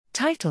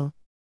Title: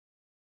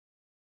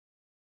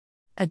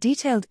 A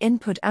detailed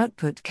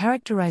input-output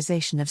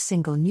characterization of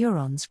single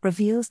neurons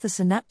reveals the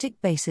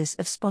synaptic basis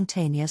of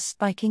spontaneous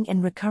spiking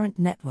in recurrent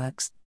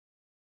networks.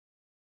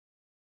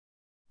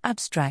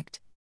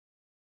 Abstract: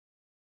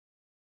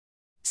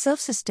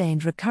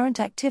 Self-sustained recurrent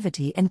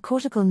activity in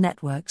cortical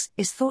networks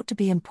is thought to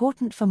be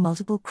important for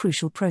multiple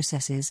crucial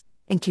processes,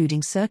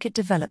 including circuit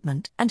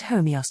development and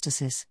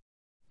homeostasis.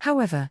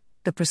 However,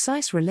 the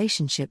precise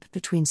relationship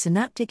between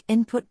synaptic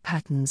input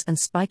patterns and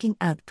spiking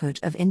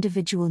output of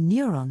individual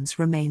neurons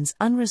remains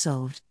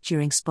unresolved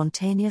during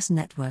spontaneous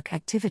network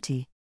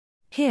activity.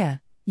 Here,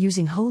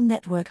 using whole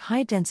network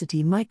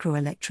high-density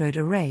microelectrode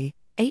array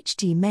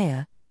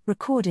 (HT-MEA)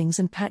 recordings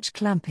and patch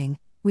clamping,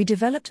 we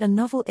developed a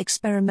novel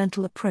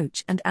experimental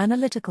approach and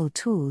analytical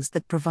tools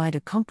that provide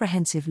a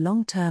comprehensive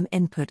long-term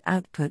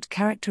input-output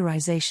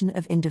characterization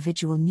of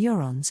individual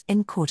neurons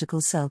in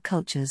cortical cell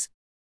cultures.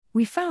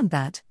 We found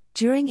that,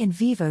 during in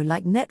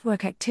vivo-like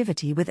network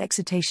activity with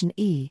excitation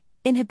E,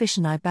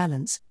 inhibition I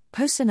balance,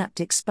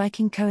 postsynaptic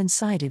spiking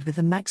coincided with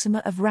the maxima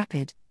of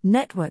rapid,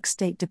 network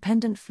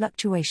state-dependent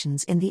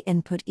fluctuations in the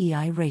input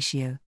EI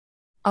ratio.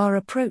 Our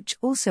approach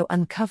also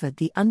uncovered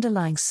the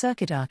underlying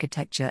circuit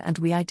architecture, and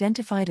we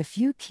identified a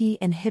few key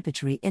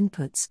inhibitory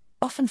inputs,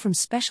 often from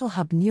special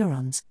hub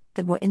neurons,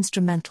 that were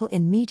instrumental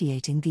in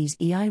mediating these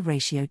EI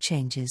ratio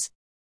changes.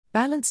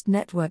 Balanced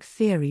network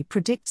theory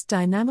predicts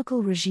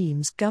dynamical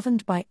regimes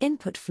governed by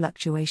input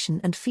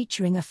fluctuation and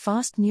featuring a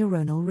fast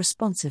neuronal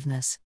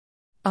responsiveness.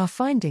 Our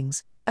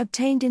findings,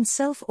 obtained in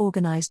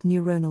self-organized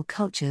neuronal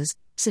cultures,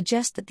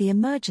 suggest that the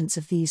emergence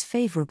of these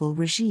favorable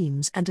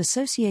regimes and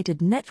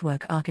associated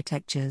network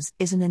architectures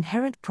is an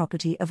inherent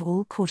property of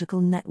all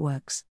cortical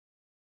networks.